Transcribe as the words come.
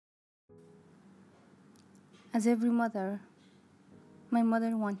As every mother, my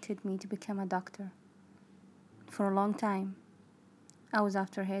mother wanted me to become a doctor. For a long time, I was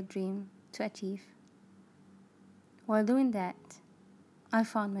after her dream to achieve. While doing that, I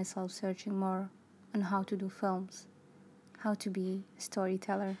found myself searching more on how to do films, how to be a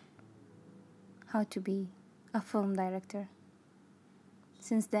storyteller, how to be a film director.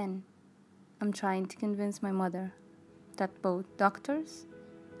 Since then, I'm trying to convince my mother that both doctors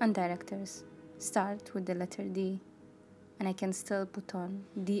and directors start with the letter D, and I can still put on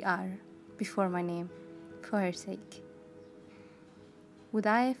DR before my name for her sake. With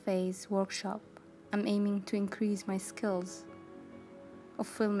IFA's workshop, I'm aiming to increase my skills of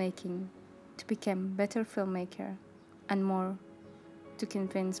filmmaking to become a better filmmaker, and more to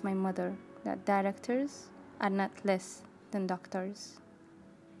convince my mother that directors are not less than doctors.